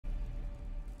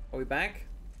Are we back?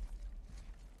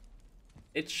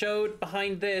 It showed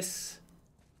behind this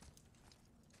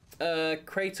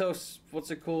Kratos,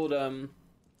 what's it called?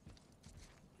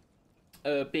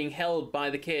 Being held by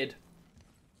the kid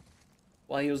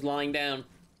while he was lying down.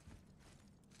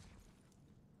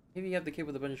 Maybe you have the kid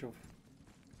with a bunch of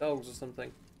dogs or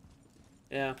something.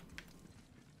 Yeah.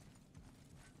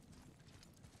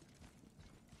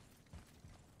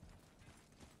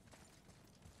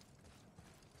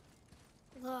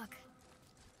 Look,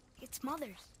 it's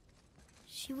Mother's.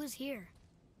 She was here.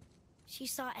 She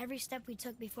saw every step we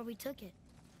took before we took it.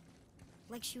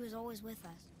 Like she was always with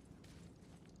us.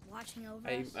 Watching over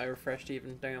us. I refreshed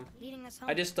even, damn. Leading us home.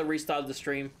 I just restarted the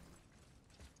stream.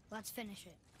 Let's finish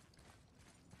it.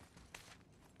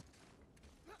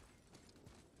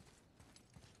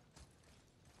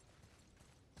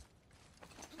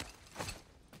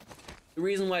 The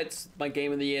reason why it's my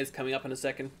game of the year is coming up in a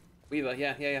second. Weaver,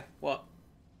 yeah. What?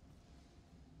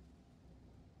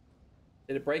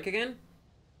 Did it break again?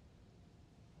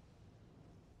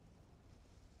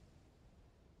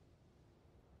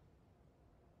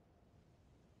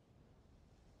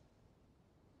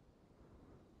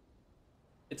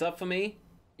 It's up for me?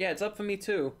 Yeah, it's up for me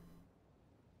too.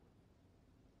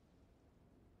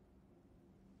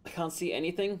 I can't see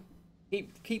anything.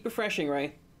 Keep refreshing,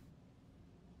 Ray.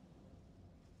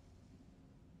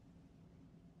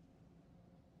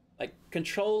 Like,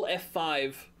 Control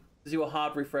F5 to do a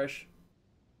hard refresh.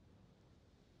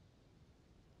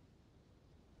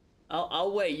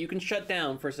 I'll wait. You can shut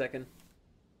down for a second.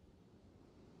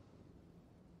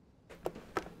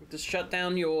 Just shut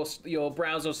down your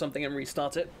browser or something and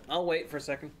restart it. I'll wait for a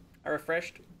second. I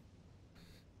refreshed.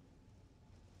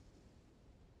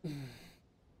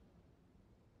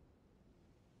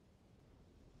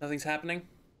 Nothing's happening.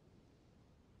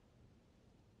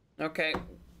 Okay,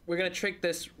 we're gonna trick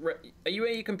this. Are you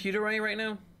at your computer, Ray, right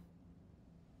now?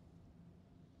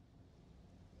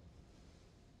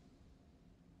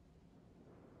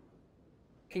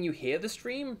 Can you hear the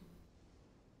stream?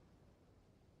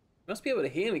 You must be able to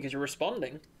hear me because you're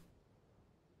responding.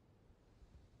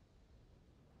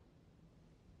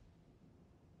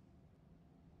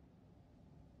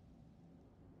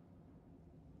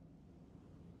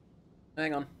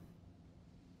 Hang on.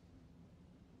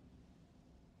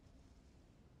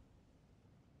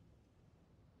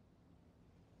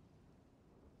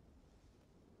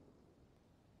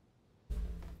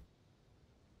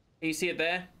 Can you see it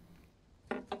there?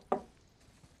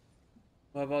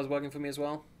 Mobile's working for me as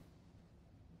well.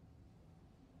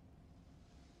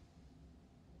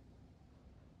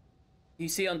 You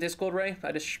see it on Discord, Ray?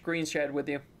 I just screen shared with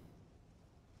you.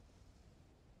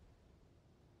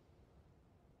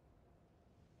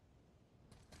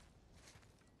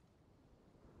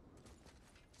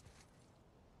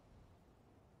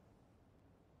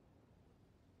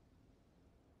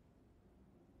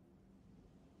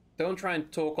 Don't try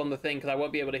and talk on the thing because I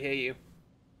won't be able to hear you.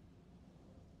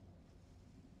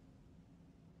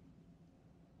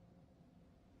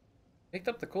 Picked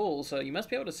up the call, so you must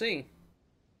be able to see.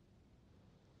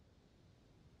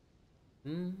 Yeah,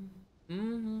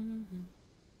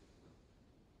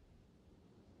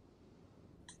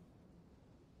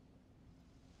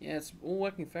 it's all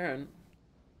working fair.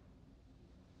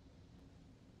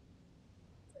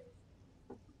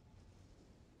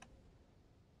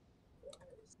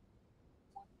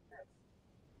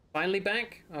 Finally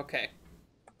back? Okay.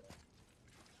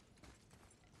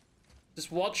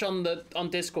 Just watch on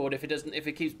Discord if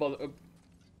it keeps bothering.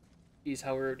 Geez,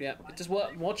 how rude. Yeah. Just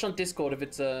watch on Discord if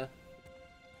it's if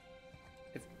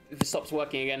it stops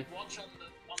working again. Watch on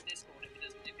Discord if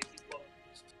it keeps bothering.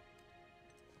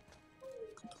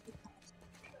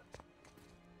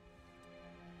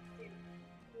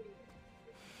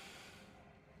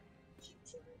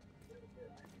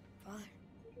 Father.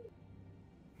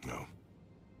 No.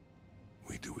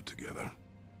 We do it together.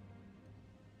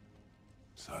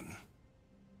 Son.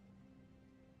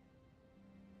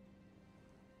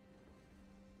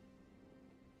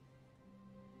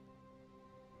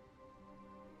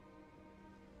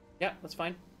 Yeah, that's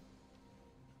fine.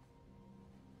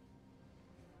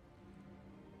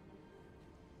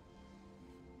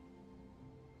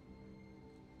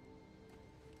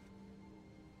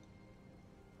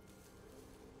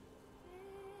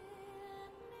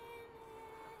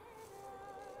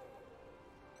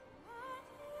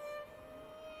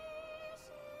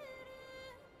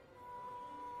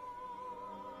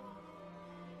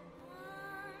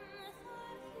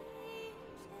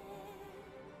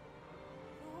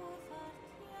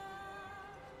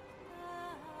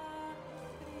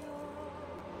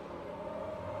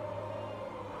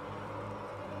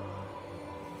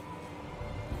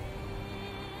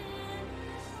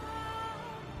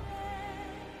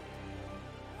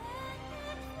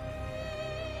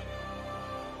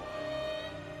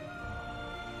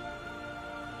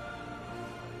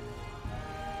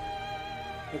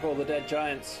 Look at all the dead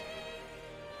giants.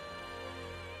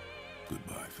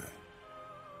 Goodbye, Faye.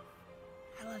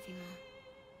 I love you, Mom.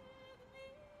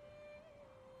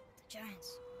 The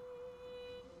giants.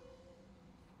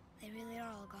 They really are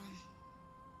all gone.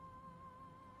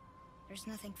 There's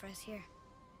nothing for us here.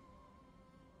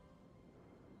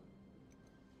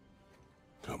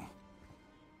 Come.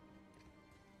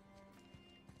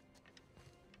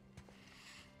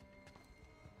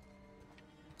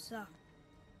 So,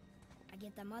 I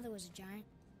get that Mother was a giant,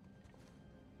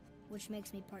 which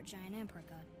makes me part giant and part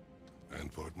god.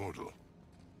 And part mortal.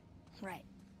 Right.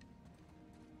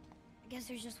 I guess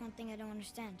there's just one thing I don't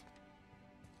understand.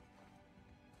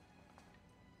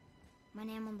 My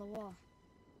name on the wall.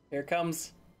 Here it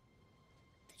comes.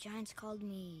 The giants called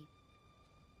me...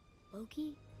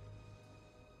 Loki?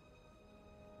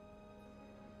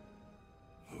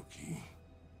 Loki.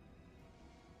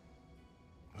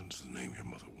 That's the name your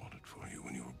mother wanted for you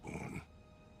when you were born.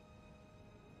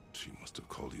 She must have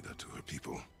called you that to her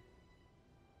people.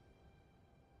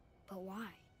 But why?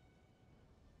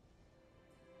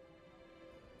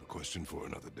 A question for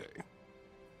another day.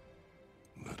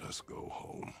 Let us go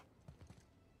home.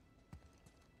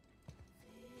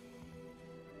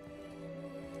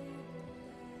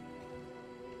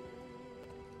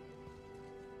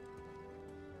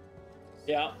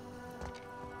 Yeah.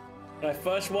 When I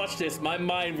first watched this, my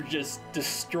mind was just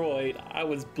destroyed. I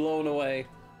was blown away.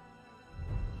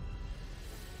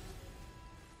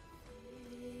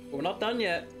 But we're not done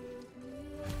yet.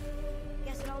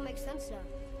 Guess it all makes sense now.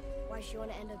 Why she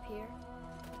want to end up here?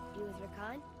 Be with her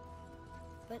kind?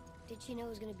 But did she know it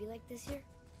was going to be like this here?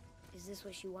 Is this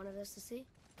what she wanted us to see?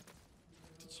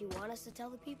 Did she want us to tell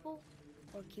the people?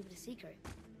 Or keep it a secret?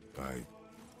 I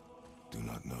do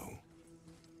not know.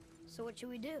 So what should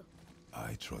we do?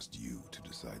 I trust you to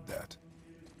decide that.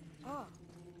 Oh.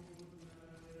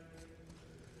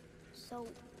 So,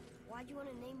 why'd you want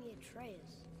to name me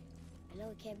Atreus? I know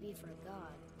it can't be for a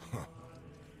god.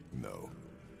 No.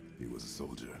 He was a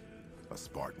soldier. A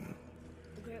Spartan.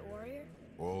 The Great Warrior?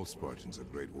 All Spartans are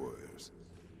great warriors.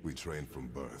 We trained from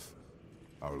birth.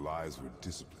 Our lives were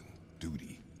discipline,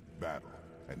 duty, battle,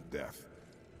 and death.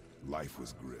 Life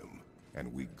was grim,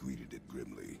 and we greeted it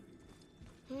grimly.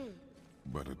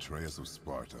 But Atreus of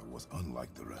Sparta was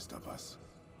unlike the rest of us.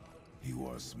 He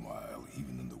wore a smile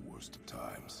even in the worst of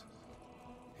times.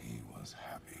 He was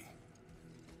happy.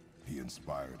 He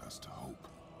inspired us to hope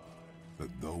that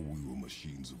though we were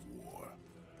machines of war,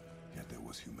 yet there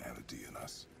was humanity in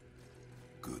us.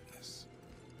 Goodness.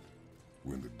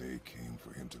 When the day came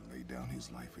for him to lay down his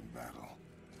life in battle,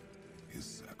 his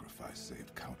sacrifice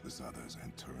saved countless others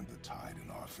and turned the tide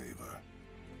in our favor.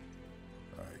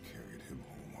 I carried him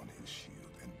home on his shield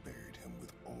and buried him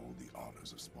with all the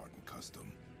honors of Spartan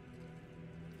custom.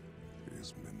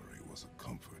 His memory was a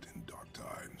comfort in dark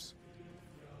times.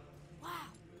 Wow,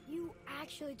 you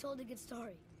actually told a good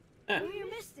story. You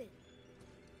missed it.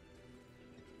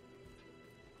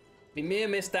 Mimir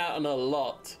missed out on a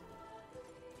lot.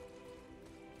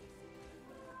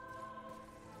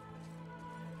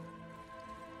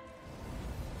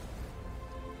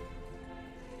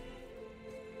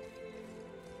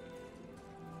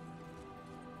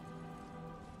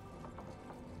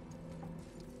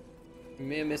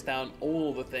 Mimir missed out on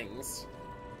all the things.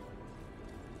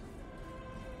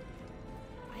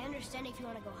 I understand if you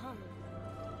want to go home,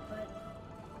 but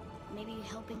maybe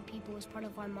helping people is part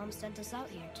of why Mom sent us out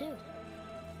here, too.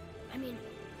 I mean,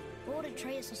 what would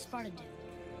Atreus of Sparta do?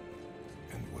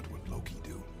 And what would Loki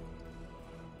do?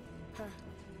 Huh.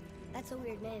 That's a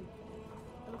weird name.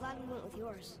 I'm glad we went with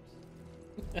yours.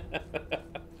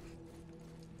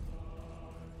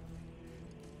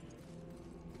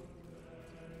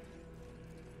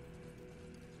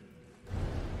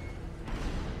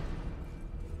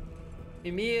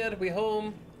 Mimir, we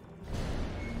home.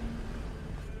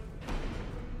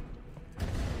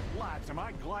 Lads, am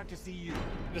I glad to see you.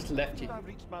 Just left you. I've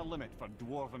reached my limit for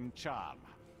dwarven charm.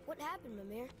 What happened,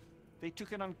 Mimir? They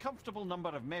took an uncomfortable number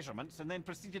of measurements and then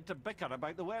proceeded to bicker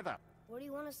about the weather. Where do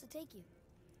you want us to take you?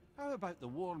 How about the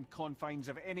warm confines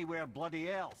of anywhere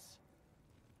bloody else?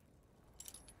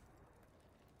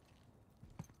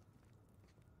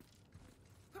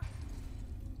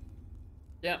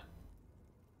 Yeah.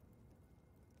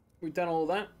 We've done all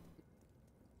that.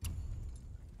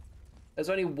 There's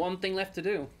only one thing left to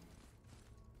do.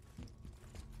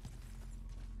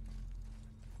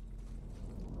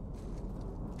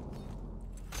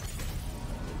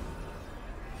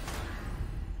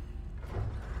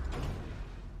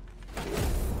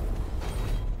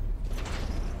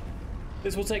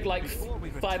 This will take like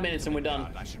 5 minutes and we're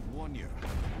done. I should warn you,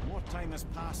 more time has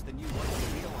passed than you want to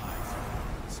realise.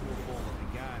 The snowball that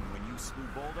began when you slew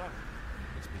Balder,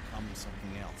 it's become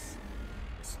something else.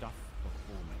 The stuff of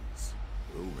omens.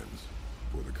 Omens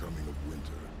for the coming of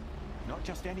winter. Not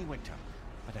just any winter,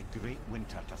 but a great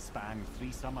winter to span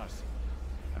 3 summers.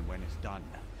 And when it's done,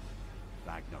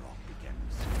 Ragnarok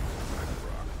begins.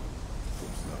 Ragnarok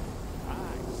from snow.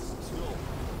 Aye, snow.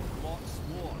 Lots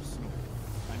more snow.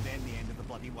 And then the end of the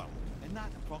bloody world. In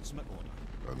that approximate order.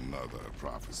 Another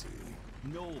prophecy.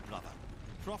 No, brother.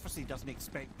 Prophecy doesn't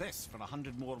expect this for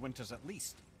 100 more winters at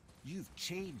least. You've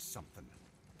changed something.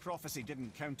 Prophecy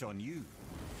didn't count on you.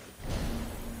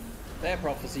 Their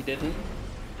prophecy didn't.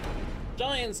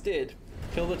 Giants did.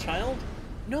 Kill the child?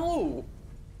 No!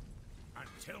 I'm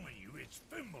telling you, it's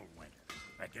Fimbulwinter.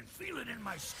 I can feel it in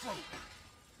my scrotum.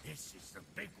 This is the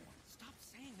big one. Stop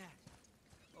saying that.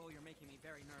 Oh, you're making me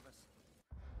very nervous.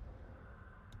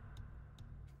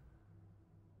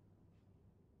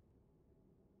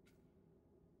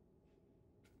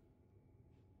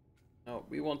 No,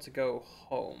 we want to go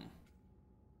home.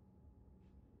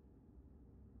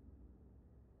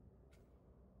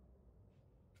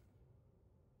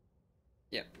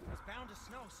 Yep. It's bound to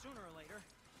snow sooner or later.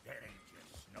 That ain't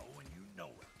just snow, and you know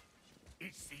it.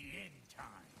 It's the end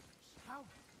times. How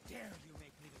dare you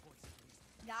make me the voice of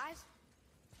reason? Guys,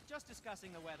 Just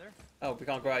discussing the weather. Oh, we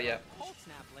can't go out yet. Cold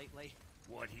snap lately.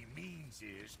 What he means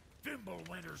is,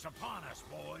 Fimbulwinter's upon us,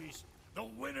 boys. The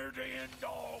winter to end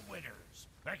all winters.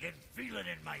 I can feel it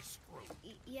in my scrotum.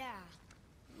 yeah.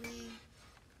 We...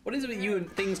 What is it with you and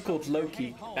things called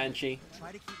Loki, Banshee?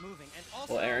 Try to keep moving, and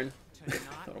also Well, Aaron. to I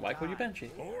not don't know why I call you die.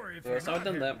 Banshee. Or if Well, you're so I've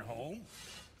not done that. heading home,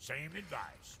 same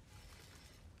advice.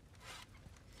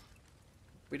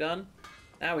 We done?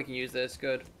 Now we can use this.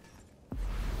 Good.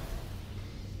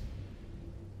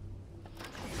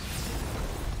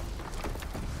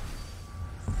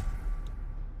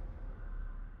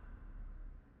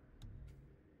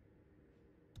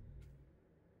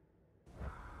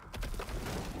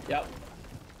 Yep.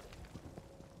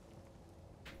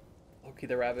 Loki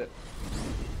the rabbit.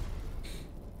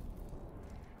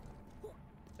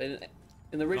 In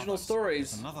the original Brothers,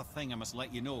 stories. there's another thing I must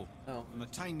let you know. Oh. From the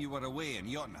time you were away in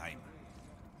Jotunheim,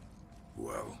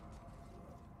 Well,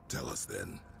 tell us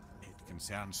then. it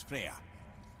concerns Freya.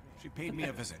 She paid me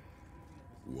a visit.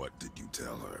 What did you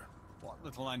tell her? What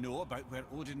little I know about where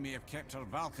Odin may have kept her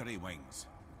Valkyrie wings.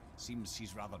 Seems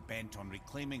she's rather bent on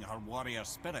reclaiming her warrior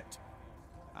spirit.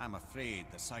 I'm afraid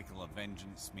the cycle of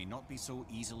vengeance may not be so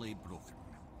easily broken.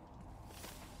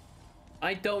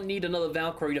 I don't need another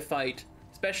Valkyrie to fight,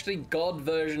 especially God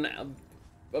version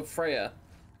of Freya,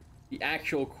 the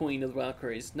actual queen of the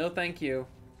Valkyries. No, thank you.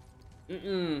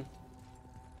 Don't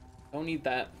need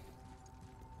that.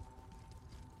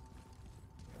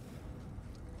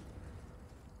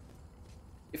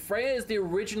 If Freya is the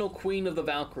original queen of the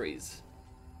Valkyries,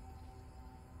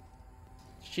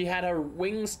 she had her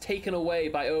wings taken away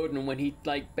by Odin when he,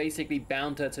 like, basically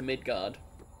bound her to Midgard.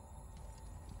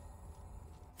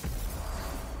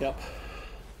 Yep.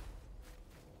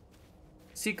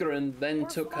 Sigrun then We're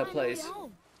took her finally place.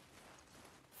 home.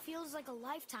 Feels like a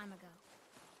lifetime ago.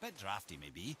 Bit drafty,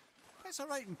 maybe. It's a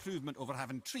right improvement over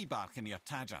having tree bark in your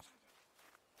Tadger.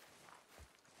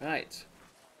 Right.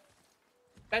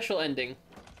 Special ending.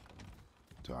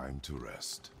 Time to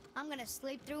rest. I'm gonna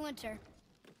sleep through winter.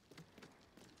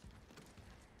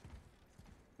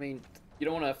 I mean, you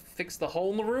don't want to fix the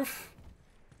hole in the roof?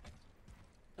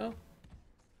 Oh,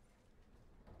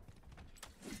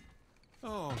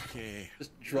 Okay.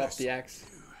 just drop the axe.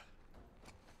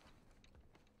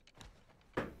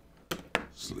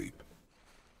 Sleep.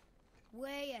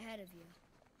 Way ahead of you.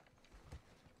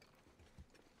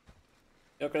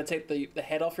 You're not gonna take the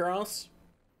head off your ass?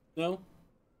 No?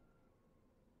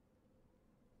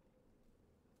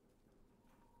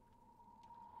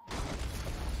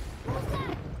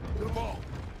 The ball.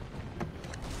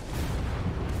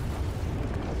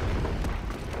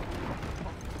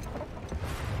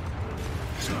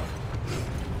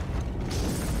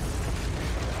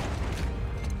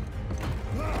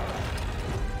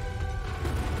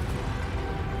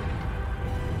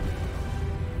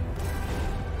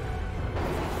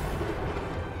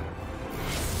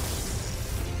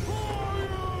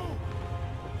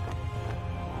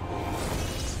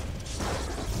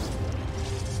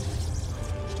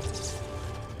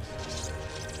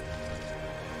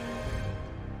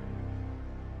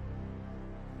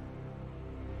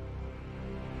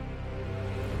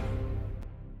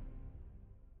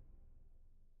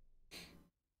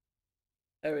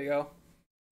 There we go.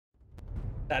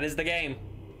 That is the game.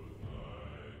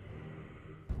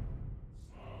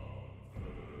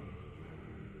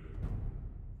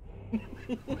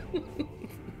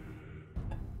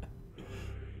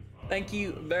 Thank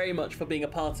you very much for being a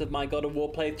part of my God of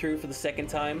War playthrough for the second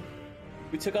time.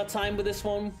 We took our time with this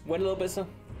one, went a little bit...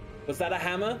 Was that a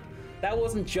hammer? That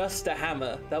wasn't just a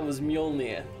hammer, that was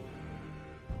Mjolnir.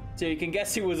 So you can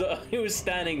guess he was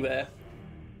standing there.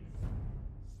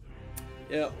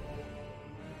 Yep.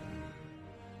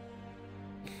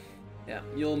 Yeah,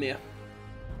 Mjolnir.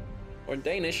 Or in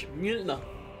Danish, Mjolnir.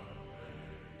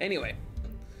 Anyway.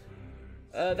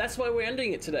 That's why we're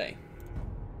ending it today.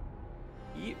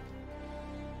 Yep.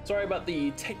 Sorry about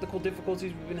the technical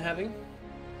difficulties we've been having.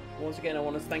 Once again, I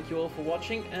want to thank you all for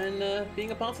watching and being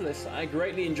a part of this. I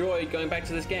greatly enjoyed going back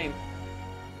to this game.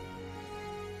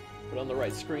 Put on the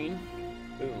right screen.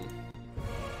 Boom.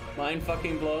 Mind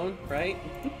fucking blown, right?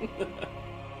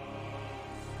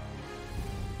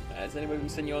 Is anybody we can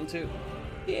send you on to?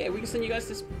 Yeah, we can send you guys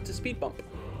to Speed Bump.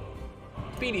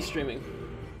 Speedy streaming.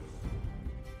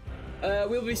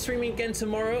 We'll be streaming again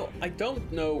tomorrow. I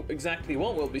don't know exactly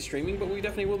what we'll be streaming, but we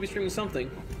definitely will be streaming something.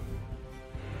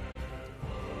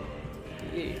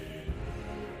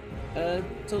 Yeah.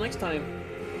 Till next time.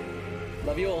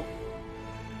 Love you all.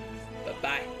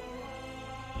 Bye-bye.